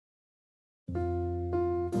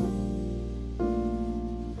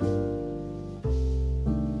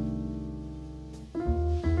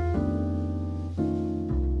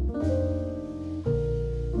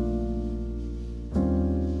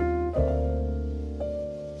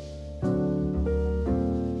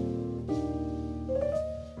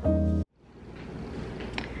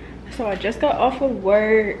So I just got off of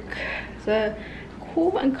work. It's a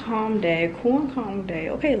cool and calm day.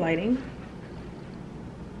 Okay, lighting.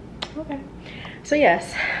 Okay. So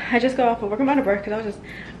yes, I just got off of work. I'm out of work because I was just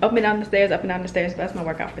up and down the stairs. That's my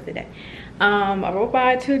workout for the day. I wrote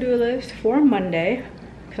my to-do list for Monday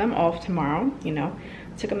because I'm off tomorrow, you know.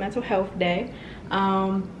 Took a mental health day.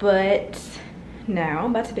 But now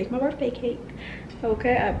I'm about to bake my birthday cake.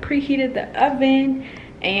 Okay, I preheated the oven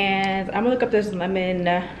and I'm gonna look up this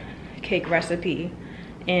lemon cake recipe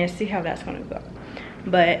and see how that's gonna go.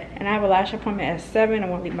 And I have a lash appointment at 7. I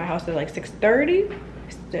want to leave my house at like 6:30.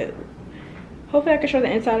 So hopefully I can show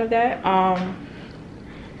the inside of that.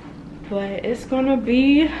 But it's gonna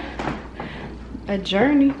be a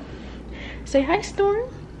journey. Say hi, Storm.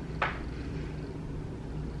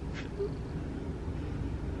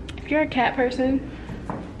 If you're a cat person,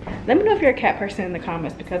 let me know if you're a cat person in the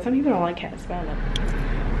comments because some people don't like cats, but I love them.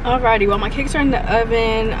 Alrighty, well my cakes are in the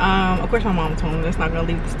oven. Of course my mom's home. That's not gonna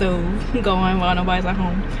leave the stove going while nobody's at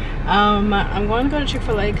home. I'm going to go to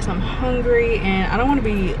Chick-fil-A because I'm hungry and I don't want to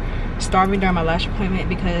be starving during my lash appointment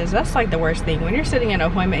because that's like the worst thing. When you're sitting in an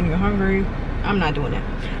appointment and you're hungry, I'm not doing it.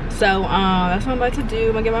 So that's what I'm about to do.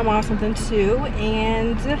 I'm gonna give my mom something too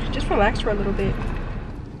and just relax for a little bit.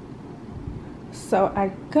 So I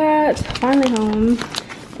got finally home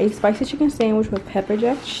a spicy chicken sandwich with pepper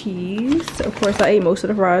jack cheese. Of course I ate most of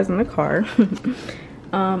the fries in the car.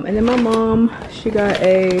 And then my mom, she got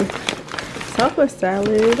a Southwest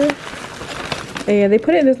salad and they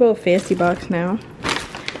put it in this little fancy box now.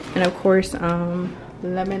 And of course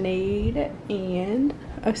lemonade and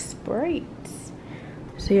a Sprite.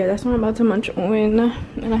 So yeah, that's what I'm about to munch on.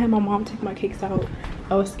 And I had my mom take my cakes out.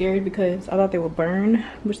 I was scared because I thought they would burn,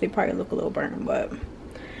 which they probably look a little burned, but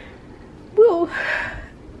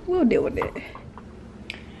we'll deal with it.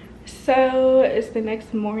 So it's the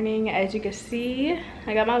next morning. As you can see,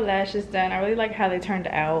 I got my lashes done. I really like how they turned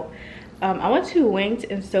out. I went to Winged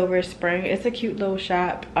in Silver Spring. It's a cute little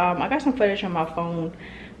shop. I got some footage on my phone,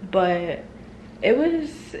 but it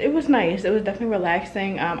was nice. It was definitely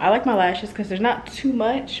relaxing. I like my lashes because there's not too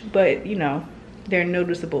much, but you know, they're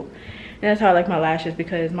noticeable. And that's how I like my lashes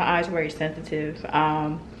because my eyes are very sensitive.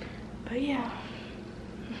 But yeah.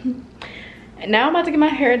 And now I'm about to get my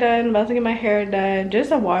hair done.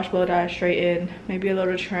 Just a wash, blow dry, straighten, maybe a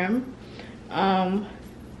little trim.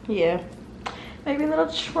 Yeah, maybe a little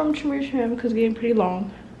trim because it's getting pretty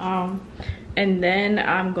long. And then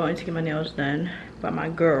I'm going to get my nails done by my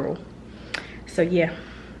girl. So yeah,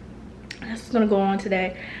 that's what's gonna go on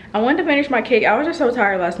today. I wanted to finish my cake. I was just so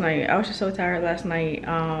tired last night.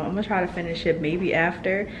 I'm gonna try to finish it maybe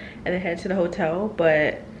after and then head to the hotel,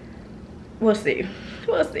 but we'll see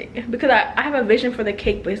because I have a vision for the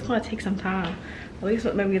cake, but it's gonna take some time, at least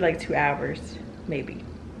maybe like 2 hours maybe,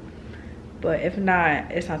 but if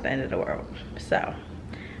not, it's not the end of the world. So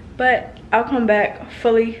but I'll come back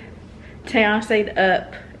fully Teanced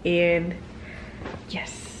up and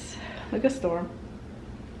yes, look at Storm.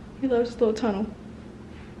 He loves this little tunnel.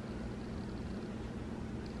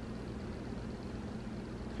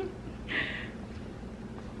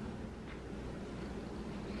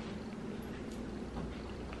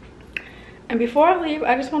 And before I leave,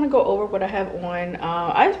 I just want to go over what I have on.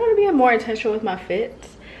 I just want to be more intentional with my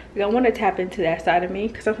fits. Like, I want to tap into that side of me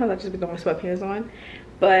because sometimes I just be going with sweatpants on.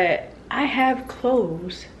 But I have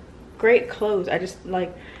clothes, great clothes. I just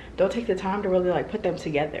like don't take the time to really like put them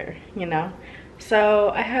together, you know. So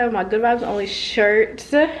I have my Good Vibes Only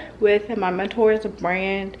shirts with my Mentors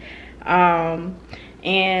brand. And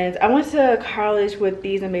I went to college with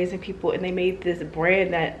these amazing people and they made this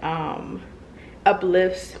brand that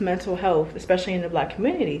uplifts mental health, especially in the Black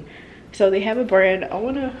community. So they have a brand. I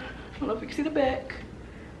don't know if you can see the back,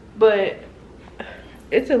 but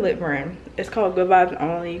it's a lit brand. It's called Good Vibes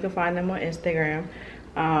Only. You can find them on Instagram.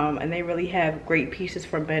 And they really have great pieces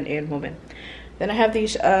for men and women. Then I have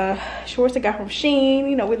these shorts I got from Shein.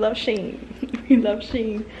 You know, we love Shein. We love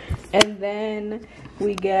Shein. And then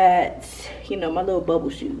we got, you know, my little bubble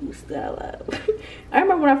shoes that I love. I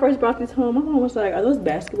remember when I first brought these home, my mom was like, are those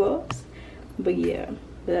basketballs? But yeah,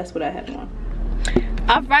 that's what I have on.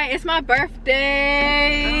 All right, it's my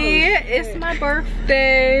birthday. It's my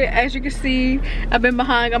birthday. As you can see, I've been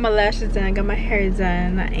behind, got my lashes done, got my hair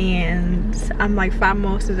done, and I'm like 5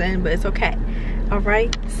 months in, but it's okay. All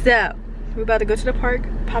right, so we're about to go to the park,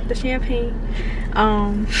 pop the champagne.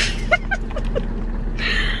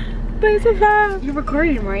 But it's a vibe. You're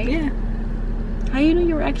recording, right? Yeah. How you know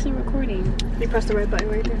you were actually recording? You press the right button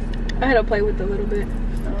right there. I had to play with it a little bit.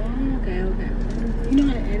 Oh, okay. You know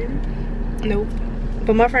how to edit it? Nope.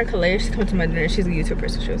 But my friend Kalea, she's coming to my dinner. She's a YouTuber,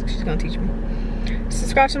 so she's gonna teach me.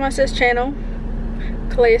 Subscribe to my sis channel.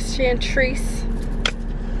 Calais Chantrice.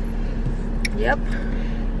 Yep.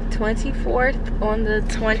 24th on the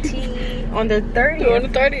 30th. On the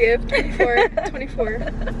 30th. 24.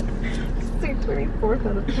 24th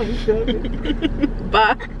on the 27th.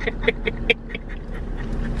 Bye.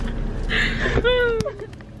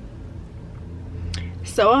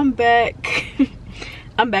 So I'm back.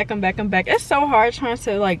 I'm back. It's so hard trying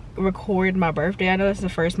to like record my birthday. I know this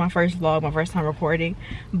is my first vlog, my first time recording,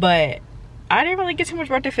 but I didn't really get too much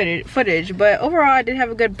birthday footage. But overall, I did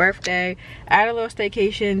have a good birthday. I had a little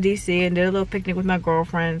staycation in DC and did a little picnic with my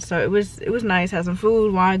girlfriend. So it was nice. Had some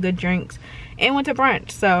food, wine, good drinks, and went to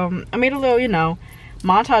brunch. So I made a little, you know,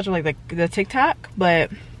 montage of like the TikTok,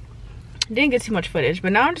 but didn't get too much footage.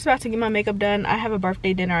 But now I'm just about to get my makeup done. I have a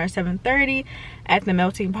birthday dinner at 7:30 at the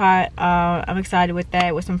Melting Pot. I'm excited with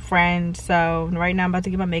that with some friends. So right now I'm about to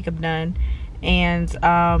get my makeup done, and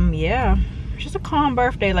yeah, just a calm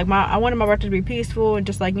birthday. Like I wanted my birthday to be peaceful and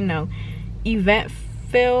just like, you know, event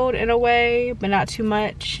filled in a way, but not too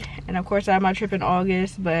much. And of course I have my trip in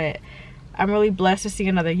August, but I'm really blessed to see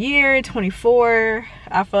another year, 24.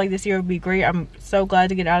 I feel like this year will be great. I'm so glad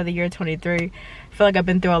to get out of the year 23. I feel like I've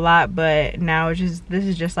been through a lot, but now it's just, this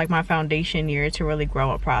is just like my foundation year to really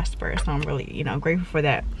grow and prosper. So I'm really, you know, grateful for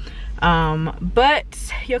that.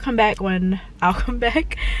 But you'll come back when I'll come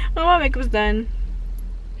back when my makeup's done.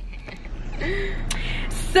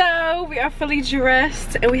 So we are fully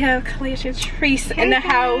dressed and we have Calais Chantrice in the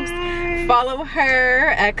house. Follow her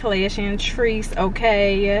at Calais Chantrice,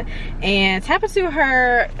 okay? And tap into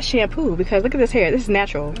her shampoo because look at this hair. This is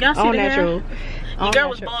natural. Y'all see all the natural. Hair? All Your girl natural.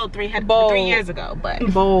 was bold 3 years ago, but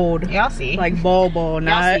bold. y'all see. Like bald,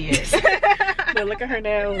 not. Y'all see it. But look at her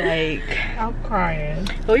now, like. I'm crying.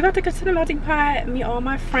 But we about to go to the Melting Pot, meet all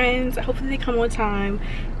my friends. Hopefully they come on time,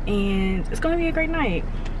 and it's gonna be a great night.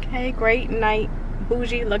 Okay, great night,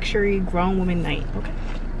 bougie, luxury, grown woman night. Okay.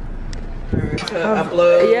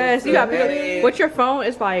 Upload. Yes, you got. What's your phone?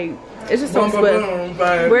 It's like it's just so swift.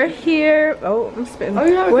 We're here. Oh, I'm spitting. Oh,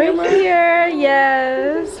 yeah, we're here.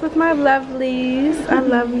 Yes, with my lovelies. I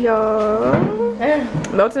love y'all.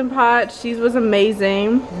 Melting Pot. She was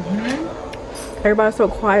amazing. Everybody's so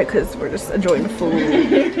quiet because we're just enjoying the food.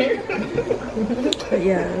 But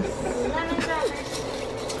yes.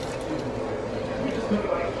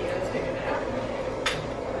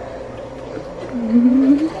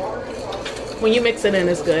 When you mix it in,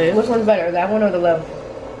 it's good. Which one's better, that one or the love?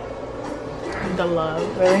 The love.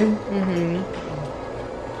 Really?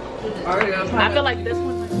 I feel like this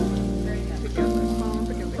one.